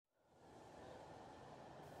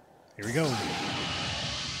Here we go.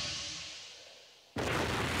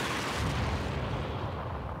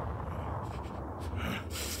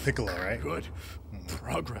 It's Piccolo, right? Good.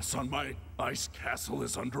 Progress on my ice castle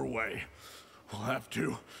is underway. We'll have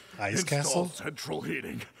to Ice install castle? central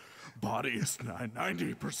heating. Body is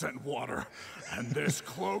 90% water, and this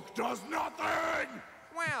cloak does nothing!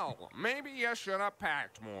 Well, maybe you should have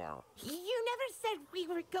packed more. You never said we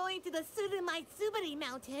were going to the Tsubiri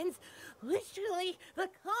Mountains, literally the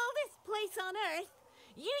coldest place on Earth.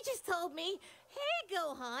 You just told me, hey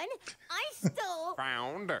Gohan, I stole...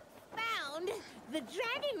 Found the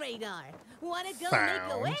dragon radar. Wanna go make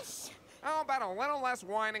a wish? How about a little less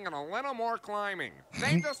whining and a little more climbing?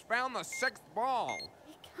 They just found the 6th ball.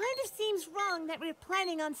 It kind of seems wrong that we're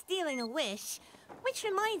planning on stealing a wish. Which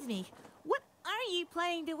reminds me, what are you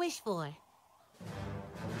planning to wish for?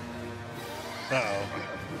 Uh-oh.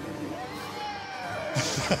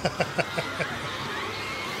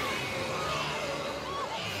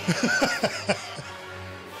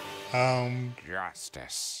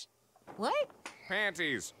 Justice. What?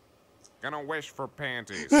 Panties. Gonna wish for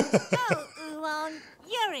panties. Oh, Oolong,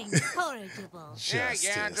 you're incorrigible.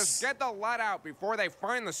 Yeah, just get the let out before they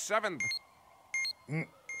find the 7th.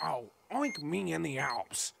 Oh, oink me in the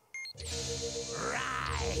Alps.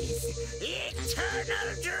 Rise,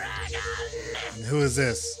 eternal dragon! Who is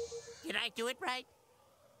this? Did I do it right?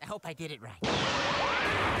 I hope I did it right.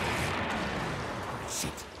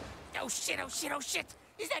 Shit. Oh shit, oh shit, oh shit.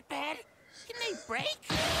 Is that bad? Can they break?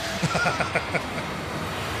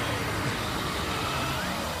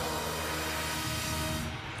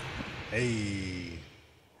 Hey.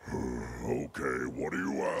 Okay, what do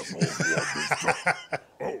you assholes want this time?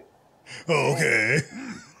 Oh. Okay.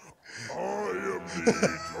 I am the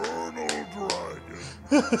Eternal Dragon.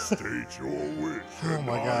 State your wish, Oh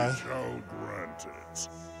my and God. I shall grant it.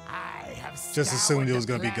 I have Just assumed it was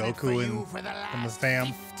gonna be scoured the Goku planet and for you for the the last fam.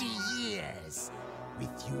 50 years.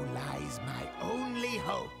 With you lies my only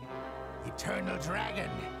hope. Eternal Dragon,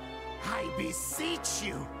 I beseech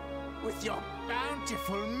you, with your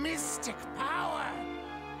bountiful mystic power.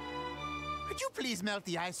 Could you please melt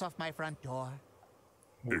the ice off my front door?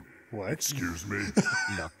 What? Excuse me?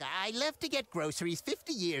 Look, I left to get groceries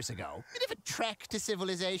 50 years ago. Bit of a trek to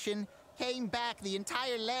civilization. Came back, the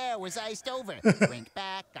entire lair was iced over. Went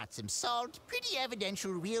back, got some salt. Pretty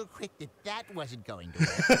evidential real quick that that wasn't going to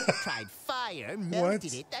work. Tried fire,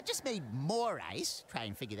 melted it. That just made more ice. Try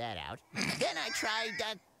and figure that out. Then I tried,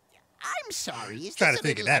 I'm sorry, is Try this to a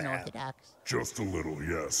figure little that out. unorthodox? Just a little,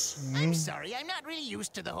 yes. I'm sorry, I'm not really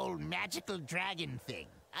used to the whole magical dragon thing.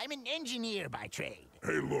 I'm an engineer by trade.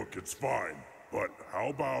 Hey, look, it's fine. But how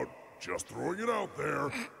about just throwing it out there?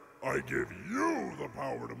 I give you the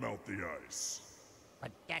power to melt the ice.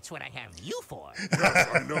 But that's what I have you for. Yes,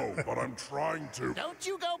 I know, but I'm trying to. Don't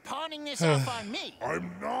you go pawning this off on me.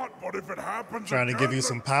 I'm not, but if it happens Trying to again, give you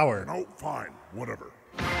some power. No, fine, whatever.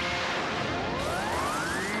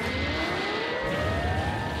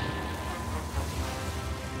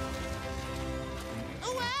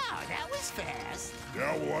 Oh, wow, that was fast.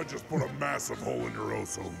 Yeah, well, I just put a massive hole in your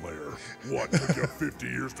ozone layer. What, took you 50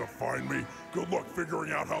 years to find me? Good luck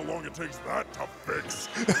figuring out how long it takes that to fix.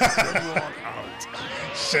 Shenron out.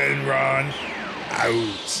 Shenron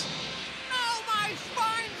out. Oh, my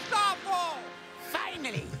spine's awful!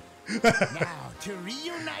 Finally. Now, to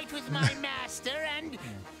reunite with my master and...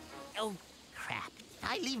 Oh, crap.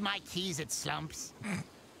 I leave my keys at Slumps.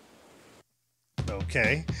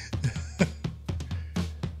 Okay.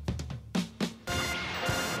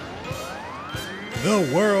 The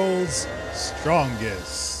world's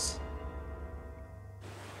strongest.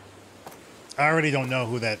 I already don't know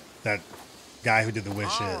who that guy who did the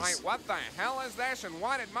wish All right, is. what the hell is this, and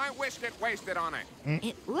why did my wish get wasted on it?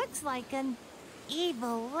 It looks like an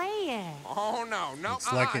evil layer. Oh, no,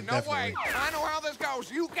 Looks like it no way. definitely. I know how this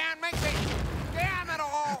goes. You can't make me. Damn it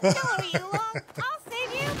all. Don't worry, Oolong. I'll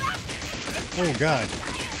save you. Oh God.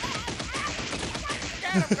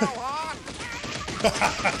 Get him, Gohan.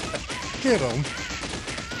 Get him.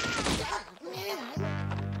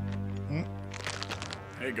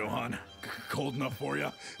 Hey, Gohan. Cold enough for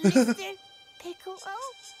you? Mr. Piccolo?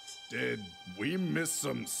 Did we miss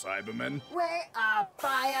some Cybermen? We're a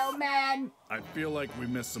bioman. I feel like we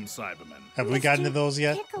missed some Cybermen. Have we gotten to those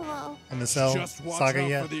yet? Piccolo. In the Cell Just watch saga out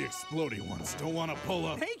yet? for the exploding ones. Don't want to pull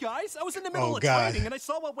up. Hey guys, I was in the middle Oh, of God. training and I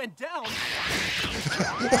saw what went down.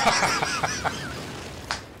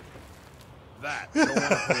 That. Don't want to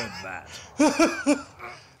pull up that.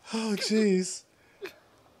 Oh jeez.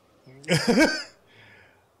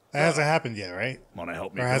 That hasn't happened yet, right? Want to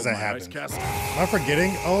help me Or build has that my ice happened? castle? Am I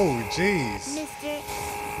forgetting? Oh jeez. Mr.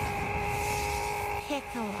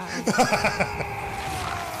 Piccolo.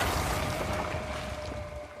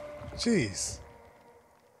 Jeez.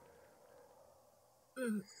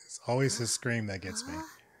 It's always his scream that gets me.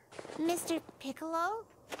 Mr. Piccolo?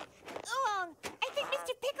 I think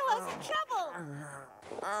Mr. Piccolo's in trouble.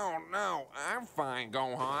 Oh, no. I'm fine,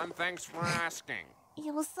 Gohan. Thanks for asking.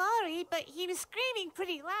 Yeah, well, sorry, but he was screaming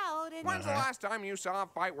pretty loud and... When's the last time you saw a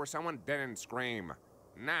fight where someone didn't scream?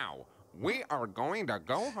 Now, we are going to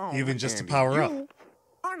go home. Even just to and power up. You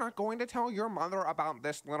are not going to tell your mother about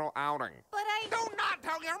this little outing. But I... Do not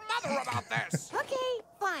tell your mother about this! Okay,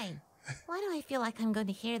 fine. Why do I feel like I'm going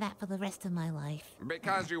to hear that for the rest of my life?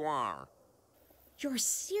 Because you are. You're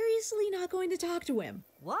seriously not going to talk to him?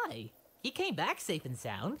 Why? He came back safe and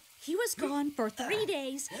sound. He was gone for 3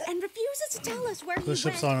 days and refuses to tell us where he went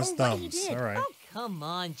Push-ups on his or what he thumbs. did. All right. Oh, come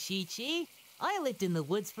on, Chi-Chi. I lived in the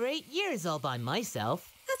woods for 8 years all by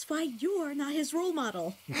myself. That's why you're not his role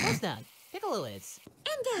model. Of course not. Piccolo is.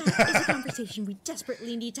 And that is a conversation we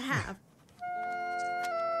desperately need to have.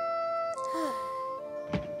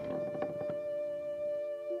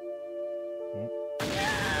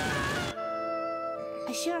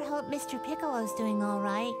 I sure hope Mr. Piccolo's doing all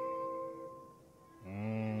right.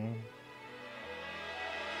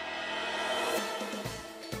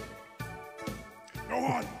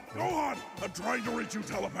 Gohan! Gohan! I'm trying to reach you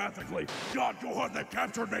telepathically. God, Gohan, they've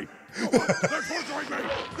captured me. Gohan, they're torturing me.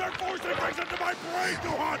 They're forcing things into my brain,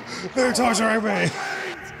 Gohan. They're torturing me.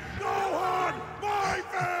 Veins! Gohan, my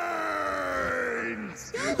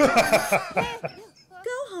veins!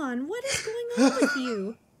 Gohan, what is going on with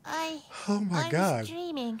you? Oh my I God. was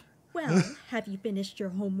dreaming. Well, have you finished your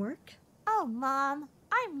homework? Oh, Mom,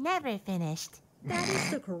 I'm never finished. That is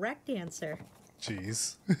the correct answer.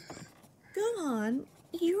 Jeez. Gohan,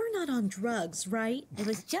 you're not on drugs, right? It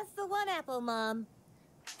was just the one apple, Mom.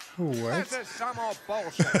 What? This is some old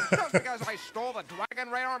bullshit. Just because I stole the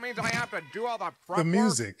Dragon Radar means I have to do all the front The work?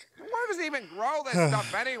 music. Where does he even grow this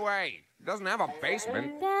stuff anyway? It doesn't have a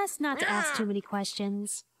basement. Best not to ask too many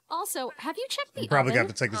questions. Also, have you checked the You probably oven?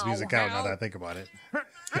 got to take this music out now that I think about it.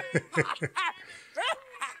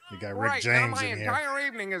 You got Rick Right, now James my in here. entire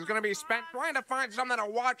evening is going to be spent trying to find something to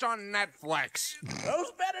watch on Netflix.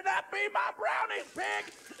 Those better not be my brownies, pig!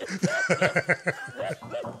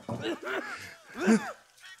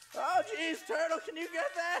 Oh, jeez, Turtle, can you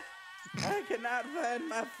get that? I cannot find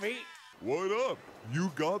my feet. What up?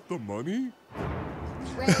 You got the money?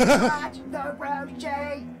 We want the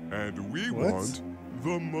Roshi. And we What? want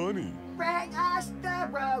the money. Bring us the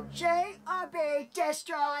Roshi or be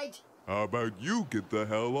destroyed. How about you get the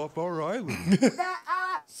hell off our island? There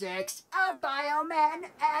are 6 of Bioman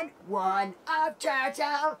and 1 of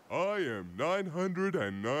Turtle. I am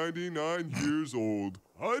 999 years old.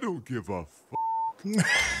 I don't give a f.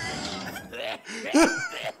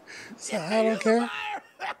 So I don't care.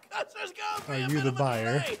 Are you the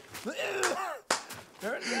buyer?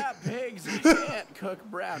 Turns out pigs can't cook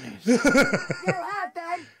brownies. You have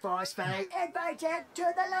been forcefully invited to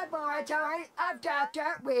the laboratory of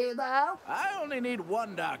Dr. Willow. I only need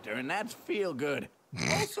one doctor, and that's feel good.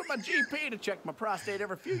 Also, my GP to check my prostate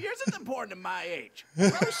every few years is important at my age.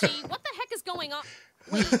 Roshi, what the heck is going on?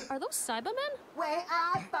 Wait, are those Cybermen? We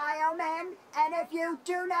are Biomen, and if you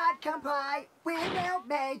do not comply, we will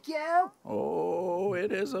make you. Oh,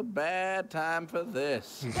 it is a bad time for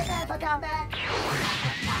this. Prepare for combat.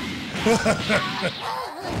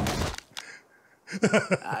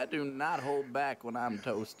 I do not hold back when I'm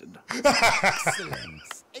toasted. Excellent.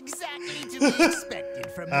 Exactly to be expected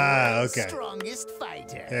from the world's okay. strongest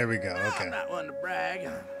fighter. There we go. I'm Okay. not one to brag.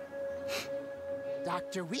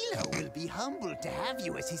 Dr. Willow will be humbled to have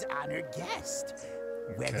you as his honored guest,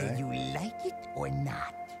 whether Okay. you like it or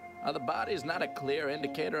not. The body is not a clear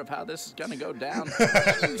indicator of how this is gonna go down.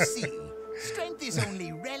 You see, strength is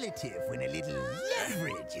only relative when a little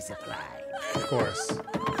leverage is applied. Of course.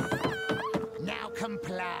 Now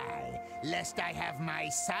comply, lest I have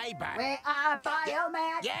my cyber. We are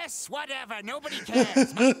Bioman. Yes, whatever, nobody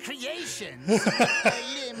cares. My creations. A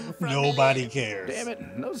limb from Nobody limb. cares. Damn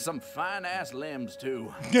it, those are some fine-ass limbs,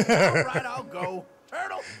 too. All right, I'll go.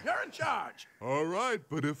 Turtle, you're in charge. All right,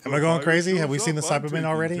 but if Am the I going fire crazy? Have shows we seen the up, I'm Cybermen taking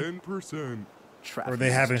already? 10%. Or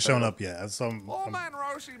they haven't shown up yet. So Old man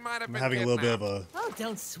Roshi might have I'm been having a little bit of a Oh,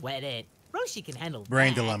 don't sweat it. Roshi can handle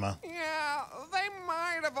brain that. dilemma. Yeah, they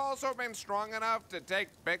might have also been strong enough to take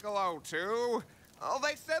Piccolo, too. Oh,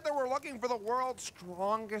 they said they were looking for the world's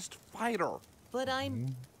strongest fighter. But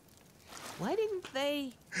I'm... Why didn't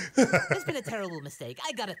they... There's been a terrible mistake.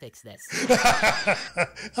 I gotta fix this.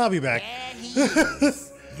 I'll be back. There he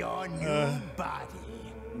is, your new body.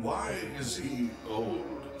 Why is he old?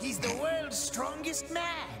 He's the world's strongest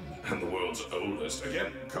man. And the world's oldest.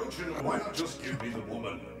 Again, Kojin, why not just give me the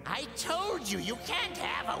woman? I told you, you can't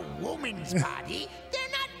have a woman's body. They're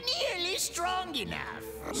not nearly strong enough.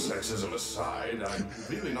 Sexism aside, I'm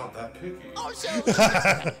really not that picky. Also, it's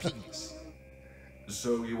not a penis.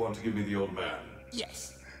 So you want to give me the old man?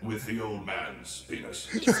 Yes. With the old man's penis?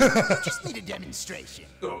 Listen, you just need a demonstration.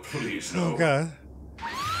 Oh, please, no. Oh, God.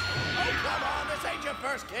 Oh, come on, this ain't your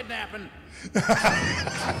first kidnapping.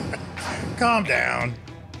 Calm down.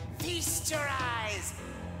 Feast your eyes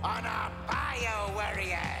on our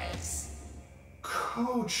bio-warriors.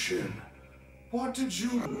 Kojin, what did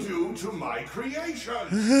you do to my creation?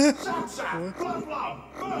 Zap, zap, blub, blub,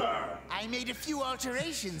 burr. I made a few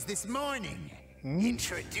alterations this morning.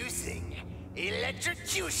 Introducing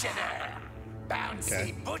Electrocutioner,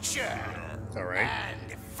 Bouncy Butcher, All right.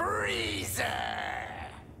 and Freezer.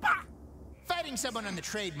 Bah! Fighting someone on the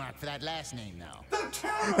trademark for that last name, though. They're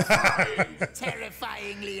terrifying.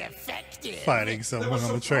 Terrifyingly effective. Fighting They someone were on the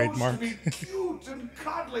supposed trademark. to be cute and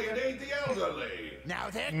cuddly and aid the elderly. Now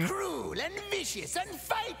they're cruel and vicious and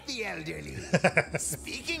fight the elderly.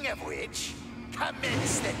 Speaking of which,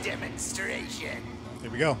 commence the demonstration. Here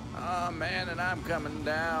we go. Oh, man, and I'm coming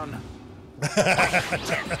down.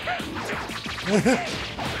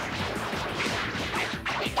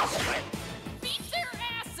 Beat their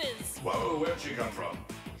asses! Whoa, where'd she come from?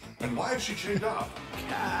 And why is she chained up?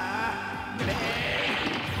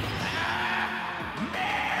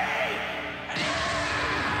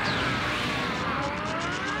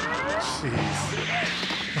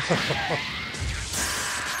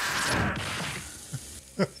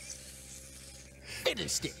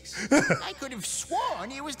 Fiddlesticks. I could have sworn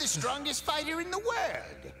he was the strongest fighter in the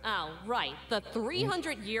world. Oh, right. The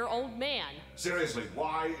 300-year-old man. Seriously,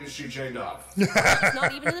 why is she chained up? He's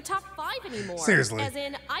not even in the top 5 anymore. Seriously. As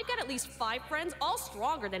in, I've got at least 5 friends, all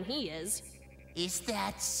stronger than he is. Is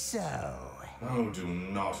that so? Oh, do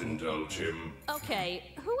not indulge him.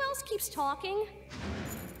 Okay, who else keeps talking?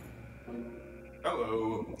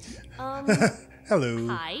 Hello. Hello.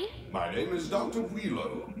 Hi? My name is Dr.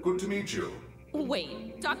 Wheelo. Good to meet you.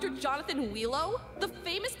 Wait, Dr. Jonathan Wheelo? The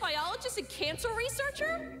famous biologist and cancer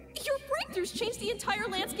researcher? Your breakthroughs changed the entire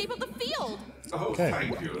landscape of the field. Oh, Okay.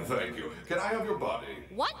 thank you, thank you. Can I have your body?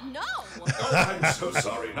 What? No! Oh, I'm so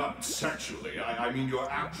sorry. Not sexually. I mean your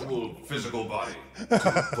actual physical body.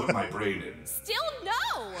 To put my brain in. Still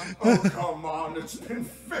no! Oh, come on. It's been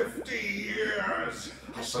 50 years.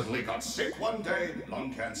 I suddenly got sick one day,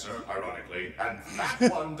 lung cancer, ironically, and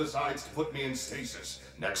that one decides to put me in stasis.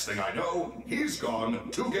 Next thing I know, he's gone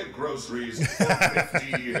to get groceries for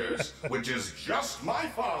 50 years, which is just my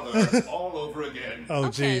father all over again. Oh,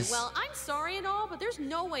 Okay, jeez. well, I'm sorry and all, but there's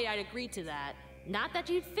no way I'd agree to that. Not that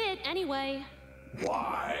you'd fit, anyway.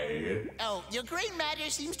 Why? Oh, your gray matter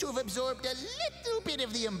seems to have absorbed a little bit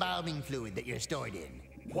of the embalming fluid that you're stored in.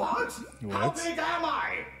 What? How What? big am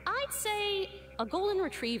I? I'd say a golden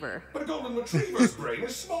retriever. But a golden retriever's brain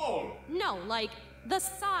is small. No, like the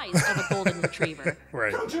size of a golden retriever.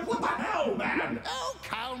 Right. Kojin, what the hell, man? Oh,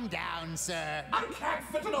 calm down, sir. I can't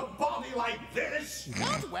fit in a body like this.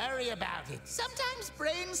 Don't worry about it. Sometimes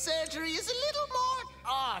brain surgery is a little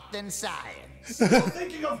more art than science. You're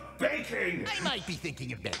thinking of baking. I might be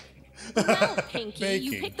thinking of baking. Well, Pinky, you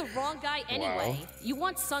Baking. picked the wrong guy anyway. Wow. You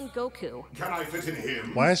want Son Goku. Can I fit in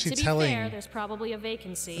him? Why is she To be telling? fair, there's probably a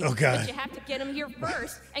vacancy. Oh, God. But you have to get him here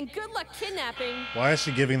first. And good luck kidnapping. Why is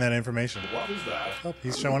she giving that information? What is that? Oh,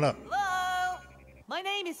 he's showing up. Hello? My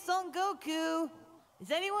name is Son Goku. Is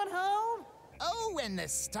anyone home? Oh, and the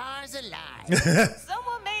stars align.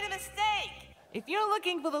 Someone made a mistake. If you're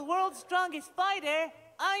looking for the world's strongest fighter,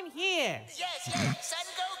 I'm here. Yes, Son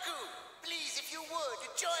Goku. Please, if you would,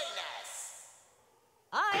 join us.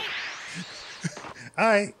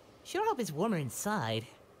 Alright. Sure hope it's warmer inside.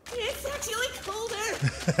 It's actually colder.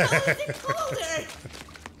 How is it colder?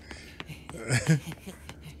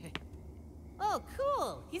 Oh,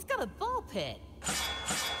 cool. He's got a ball pit.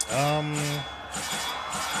 Oh,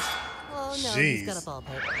 no, he's got Jeez. a ball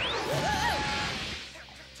pit.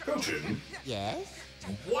 Kojin, Yes?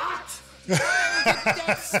 what?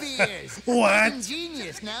 Death spheres. What?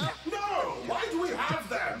 Ingenious, no? No! Why do we have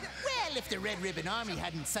them? Well, if the Red Ribbon Army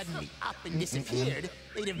hadn't suddenly up and disappeared,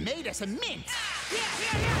 they'd have made us a mint.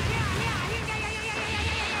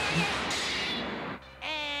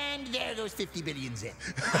 And there goes 50 billion zip.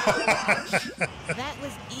 That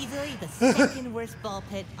was easily the second worst ball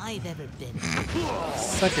pit I've ever been in.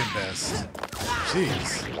 Second best.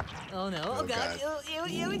 Jeez. Oh no, oh, God. God.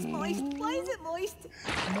 Ew, it's moist. Why is it moist?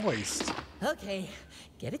 Moist. Okay,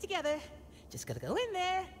 get it together. Just gotta go in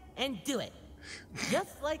there and do it.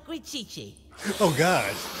 Just like Richichi. Oh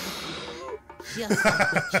God. Just like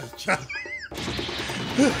Richichi.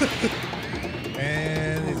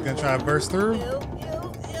 And he's gonna try to burst through.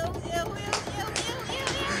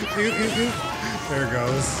 There it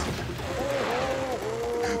goes.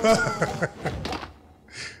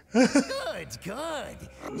 Good, good.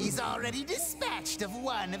 He's already dispatched of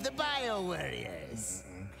one of the Bio Warriors.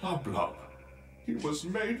 Blub Blub. He was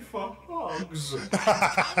made for hugs.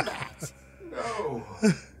 Combat. No.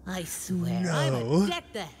 I swear, No. I'm deck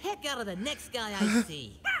the heck out of the next guy I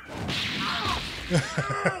see.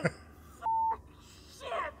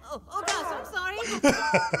 oh gosh, I'm sorry.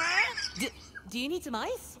 Do you need some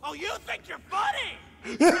ice? Oh, you think you're funny?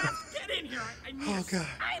 Get in here. I miss. Oh God.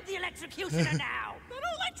 I'm the electrocutioner now. Then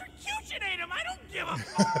electrocutionate him. I don't give a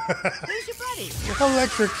fuck. Who's your buddy?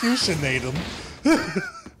 Electrocutionate him.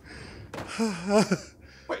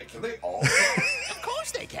 Wait, can they all? Of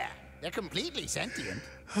course they can. They're completely sentient.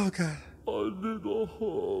 Oh God. I need a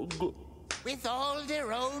hug. With all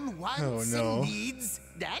their own wants Oh, no. and needs,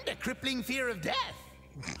 and a crippling fear of death.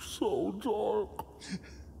 So dark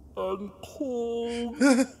and cold.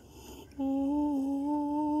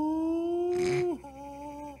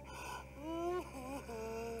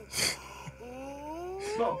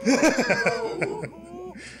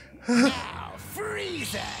 Now,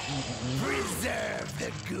 Frieza, preserve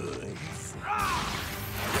the goods.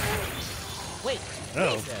 Wait,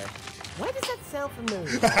 Oh. Freezer. Why does that sound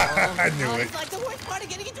familiar? I knew it. It's like the worst part of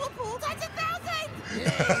getting into a pool times 1,000!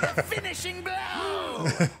 Lay the finishing blow.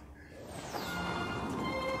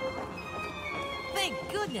 Thank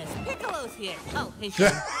goodness, Piccolo's here. Oh, hey,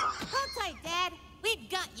 Sean. Hold tight, Dad. We've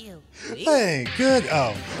got you. We? Hey, good.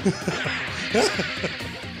 Oh.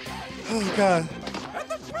 Oh God. And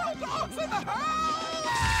the drill dogs in the house!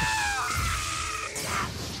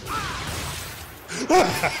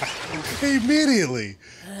 Immediately.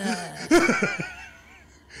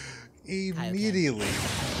 Immediately.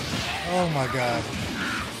 Oh my God.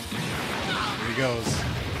 Here he goes.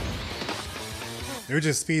 They're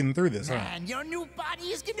just speeding through this, huh? Man, your new body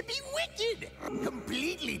is gonna be wicked.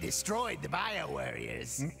 Completely destroyed the Bio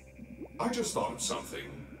Warriors. I just thought of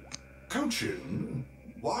something. Kochin,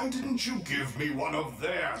 why didn't you give me one of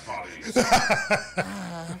their bodies?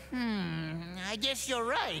 I guess you're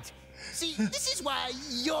right. See, this is why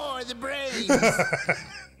you're the brains.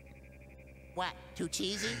 What, too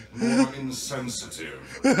cheesy? More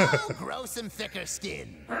insensitive. Oh, grow some thicker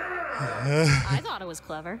skin. I thought it was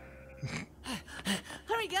clever.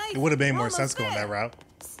 Hurry, guys. It would have made We're more almost sense going there. that route.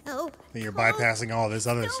 So Then you're cold. bypassing all this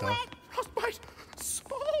other So stuff. wet. Frostbite. So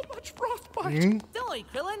much frostbite. Don't worry,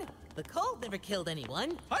 Krillin. The cold never killed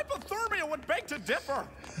anyone. Hypothermia would beg to differ.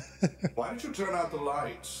 Why don't you turn out the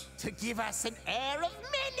lights? To give us an air of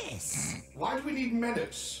menace. Why do we need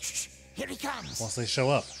menace? Shh, here he comes. Once they show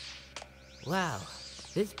up. Wow,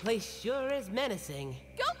 this place sure is menacing.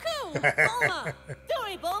 Goku! Bulma! Don't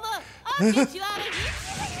worry, Bulma. I'll get you out of here.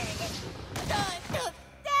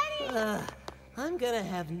 Daddy! I'm gonna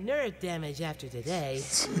have nerd damage after today.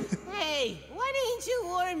 Hey, why didn't you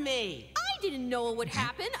warn me? I didn't know it would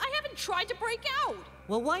happen. I haven't tried to break out.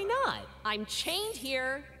 Well, why not? I'm chained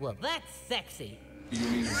here. Well, that's sexy. You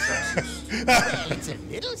mean sexist? Well, it's a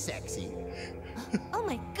little sexy. Oh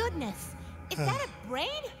my goodness. Is that a brain?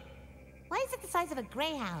 Why is it the size of a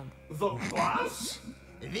greyhound? The bus?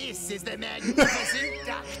 This is the magnificent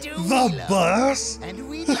Dr. The Wheeler. bus? And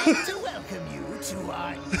we'd like to welcome you to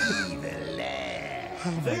our evil lair.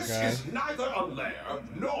 Oh my This God. is neither a lair,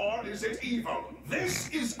 nor is it evil. This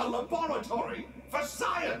is a laboratory for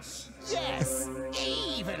science. Yes,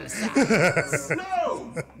 evil science.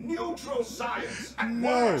 No, neutral science at No.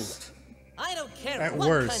 worst. I don't care At what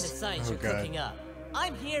worst. kind of science Oh, you're God. cooking up.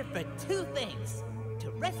 I'm here for two things. To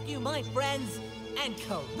rescue my friends and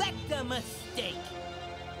correct a mistake.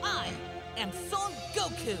 I am Son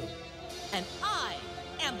Goku, and I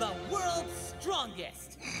am the world's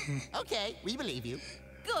strongest. Okay, we believe you.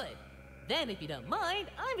 Good. Then, if you don't mind,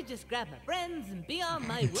 I would just grab my friends and be on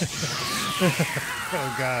my way.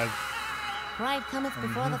 Oh God. Pride cometh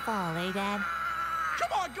before the fall, eh, Dad?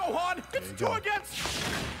 Come on, Gohan. It's you two go. against.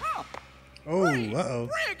 Ah, Oh, three. uh-oh.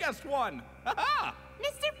 Three against one. Ha-ha.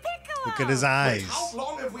 Mr. Piccolo! Look at his Wait, eyes. how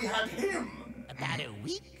long have we had him? About a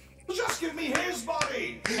week? Just give me his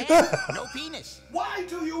body. And no penis. Why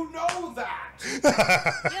do you know that?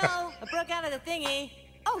 Yo, I broke out of the thingy.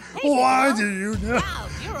 Oh, hey, Why Piccolo. do you know? Wow,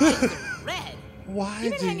 your eyes are red. Why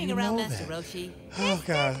You've been do hanging you around know Master that? Roshi. Oh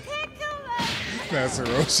God. Piccolo! Master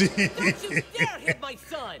Roshi. Don't you dare hit my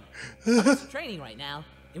son! I'm just training right now.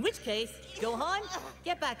 In which case, Gohan,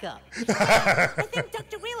 get back up. I think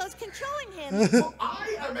Dr. Wheelo's controlling him. Well,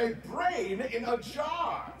 I am a brain in a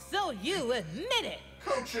jar. So you admit it.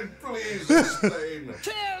 Coachin, please explain.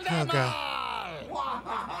 Kill them all!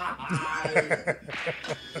 Why?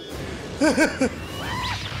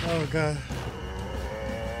 Oh god.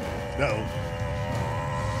 Uh-oh.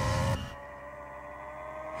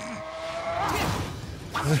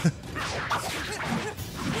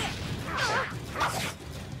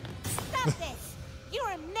 Stop this!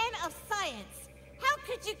 You're a man of science. How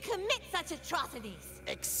could you commit such atrocities?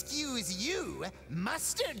 Excuse you,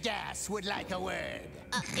 mustard gas would like a word.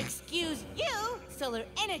 Excuse you? Solar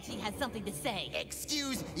Energy has something to say.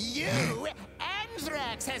 Excuse you,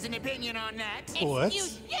 Anthrax has an opinion on that. What?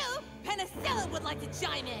 Excuse you? Penicillin would like to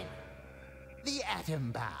chime in. The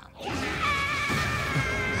atom bomb.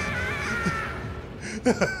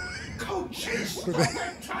 Coaches,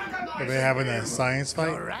 Are they having a science All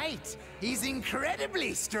fight? right, he's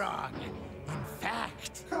incredibly strong. In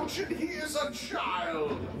fact, Coachin, he is a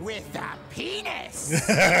child. with a penis.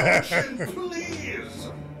 Coachin, please.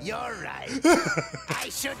 You're right. I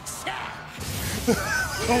should check.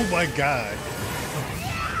 Oh my god.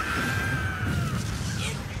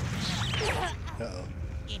 Uh-oh.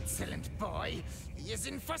 Insolent boy. He is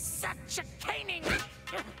in for such a caning.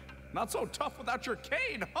 Not so tough without your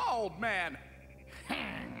cane, old man.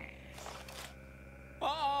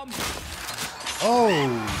 Oh,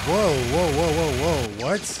 whoa, whoa, whoa, whoa, whoa.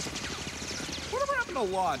 What? Whatever happened to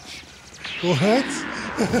lunch? What?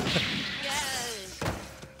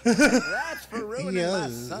 That's for ruining my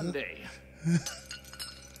Yes. Sunday.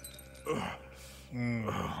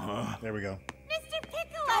 There we go. Mr.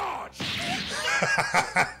 Piccolo!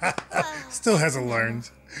 Still hasn't learned.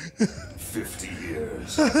 50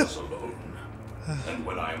 years I was alone. And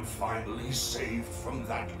when I am finally saved from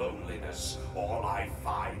that loneliness, all I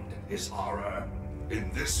find is horror. In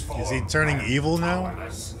this form, Is he turning I am evil now?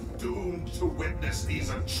 powerless, doomed to witness these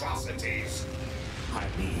atrocities. I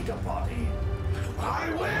need a body. I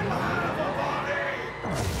will have a body!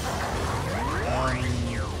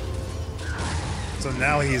 So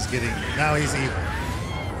now he's evil.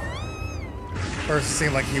 First it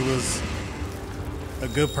seemed like he was a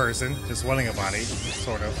good person, just wanting a body,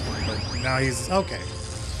 sort of. But now he's okay.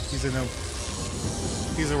 He's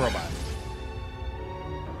a robot.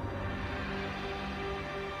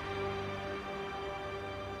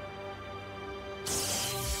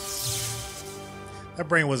 That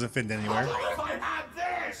brain wasn't fitting anywhere. If I had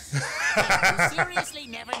this! You seriously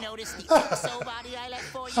never noticed the exo body I left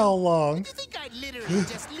for you? How long? You think I'd literally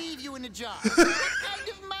just leave you in a jar? What kind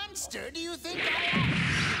of monster do you think I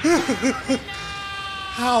am?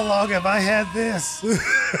 How long have I had this? See?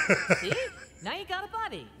 Now you got a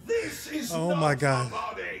body. This is Oh not my God. a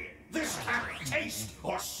body. This can't taste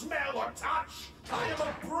or smell or touch. I am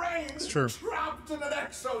a brain true. trapped in an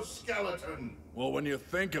exoskeleton. Well, when you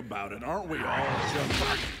think about it, aren't we all just...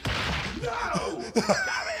 No!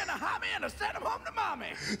 Come in, send him home to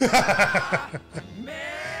mommy.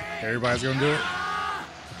 Everybody's gonna do it?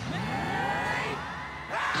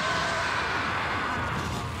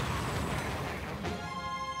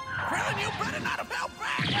 Krillin, you better not have held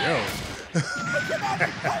back. Yo.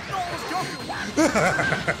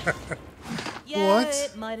 Yeah, What?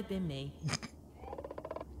 it might have been me.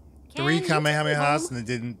 3 Kamehamehas and it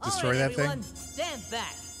didn't destroy All right, that everyone, thing? stand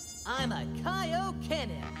back. I'm a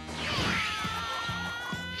Kaiokenin.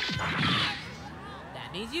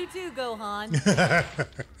 That means you too, Gohan.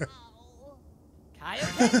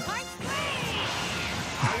 Kaioken times 3!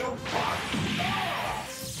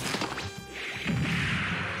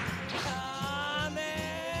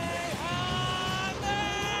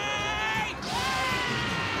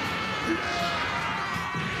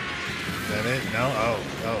 Is that it? No? Oh,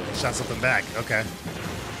 he shot something back. Okay.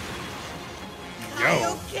 Yo.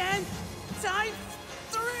 Kaioken times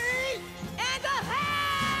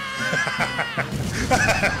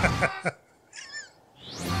 3.5!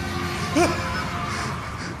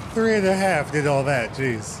 3.5 did all that.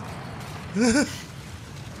 Jeez.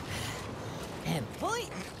 And point.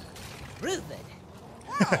 Prove it.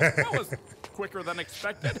 Wow, that was quicker than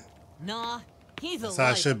expected. Nah, he's alive. That's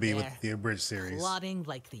how it should be up with there, the Abridged series. plotting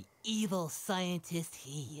like the evil scientist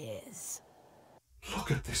he is.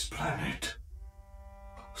 Look at this planet.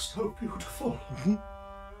 So beautiful.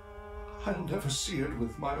 I'll never see it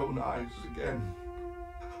with my own eyes again.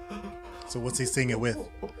 So what's he seeing it with?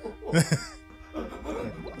 Is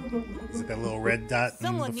it that little red dot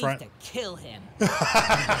Someone in the needs front? to kill him.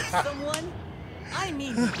 By someone, I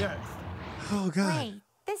mean the Earth. Oh god. Wait,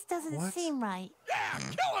 this doesn't What? seem right. Yeah,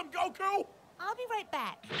 kill him, Goku. I'll be right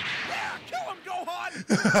back. Yeah, kill him, Gohan!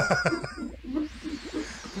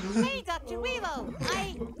 Hey, Dr. Wheelo,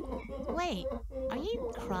 Wait, are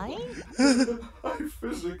you crying? I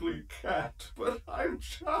physically can't, but I'm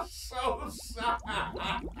just so sad.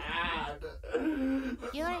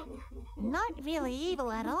 You're not really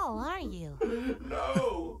evil at all, are you?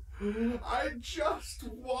 No, I just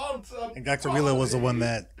want a And Dr. Wheelo was the one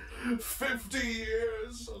that 50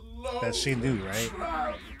 years alone. that she knew, right?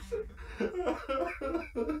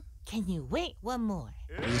 Can you wait one more?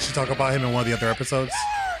 Did she talk about him in one of the other episodes?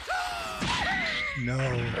 No.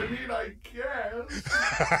 I mean, I guess.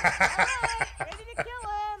 Ready to kill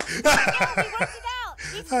him! No, we worked it out!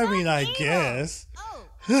 He's I mean, not I evil. guess. Oh.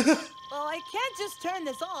 Well, I can't just turn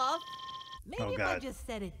this off. Maybe Oh, if I God. just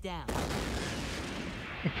set it down.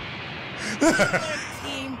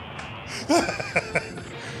 Team.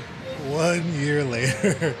 1 year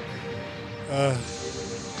later.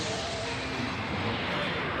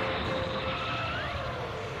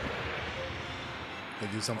 They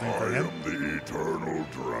do something for him? the Eternal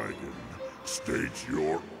Dragon. State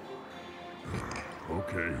your...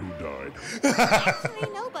 Okay, who died? Actually,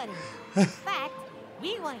 nobody. In fact,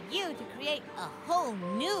 we want you to create a whole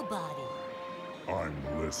new body. I'm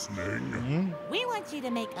listening. We want you to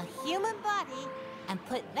make a human body and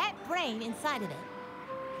put that brain inside of it.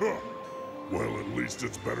 Huh. Well, at least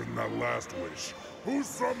it's better than that last wish. Who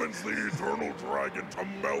summons the Eternal Dragon to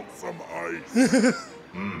melt some ice?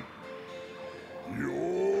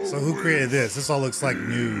 Your So who created wish this? This all looks like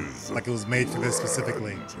new, is like it was made for this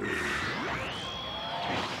specifically. granted.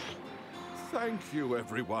 Thank you,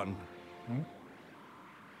 everyone.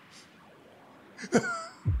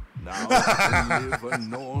 Now I can live a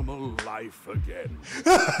normal life again.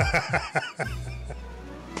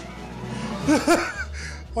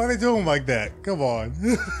 Why are they doing like that? Come on.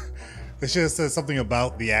 They should have said something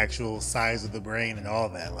about the actual size of the brain and all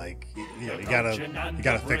that. Like, you know, you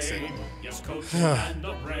gotta fix it. Yes, coaching and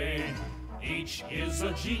the brain. Each is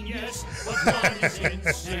a genius, but one is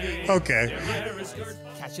insane. Okay. Their hair is good.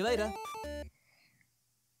 Catch you later.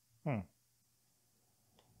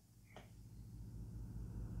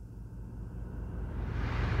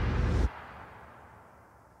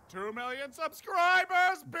 2 million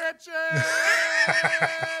subscribers, bitches!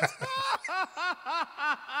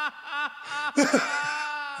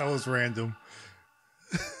 That was random.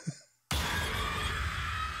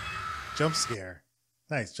 Jump scare.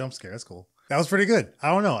 Nice, jump scare. That's cool. That was pretty good. I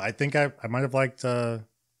don't know. I think I might have liked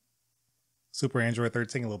Super Android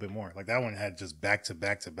 13 a little bit more. Like that one had just back to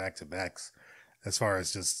backs as far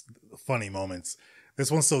as just funny moments. This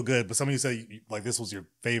one's so good, but some of you said like this was your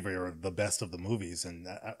favorite or the best of the movies, and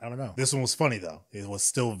I don't know. This one was funny though. It was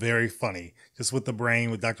still very funny, just with the brain,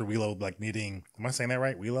 with Dr. Wheelo like needing. Am I saying that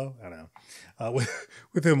right? Wheelo? I don't know.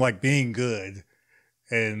 With him like being good,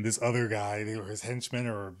 and this other guy, or his henchman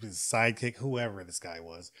or his sidekick, whoever this guy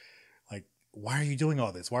was, like, why are you doing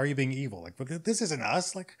all this? Why are you being evil? Like, but this isn't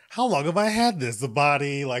us. Like, how long have I had this? The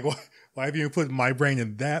body, like, why have you put my brain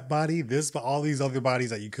in that body? This, all these other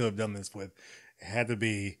bodies that you could have done this with. It had to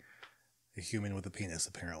be a human with a penis,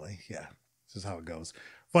 apparently. Yeah, this is how it goes.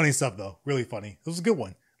 Funny stuff, though. Really funny. It was a good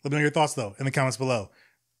one. Let me know your thoughts, though, in the comments below.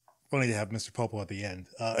 Funny to have Mr. Popo at the end.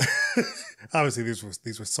 Obviously,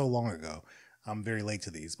 these were so long ago. I'm very late to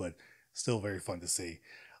these, but still very fun to see.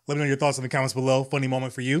 Let me know your thoughts in the comments below. Funny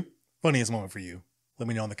moment for you. Funniest moment for you. Let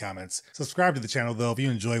me know in the comments. Subscribe to the channel, though, if you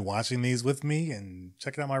enjoy watching these with me and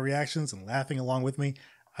checking out my reactions and laughing along with me.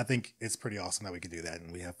 I think it's pretty awesome that we can do that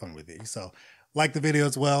and we have fun with it. So like the video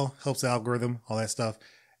as well. Helps the algorithm, all that stuff.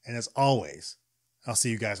 And as always, I'll see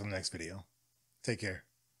you guys on the next video. Take care.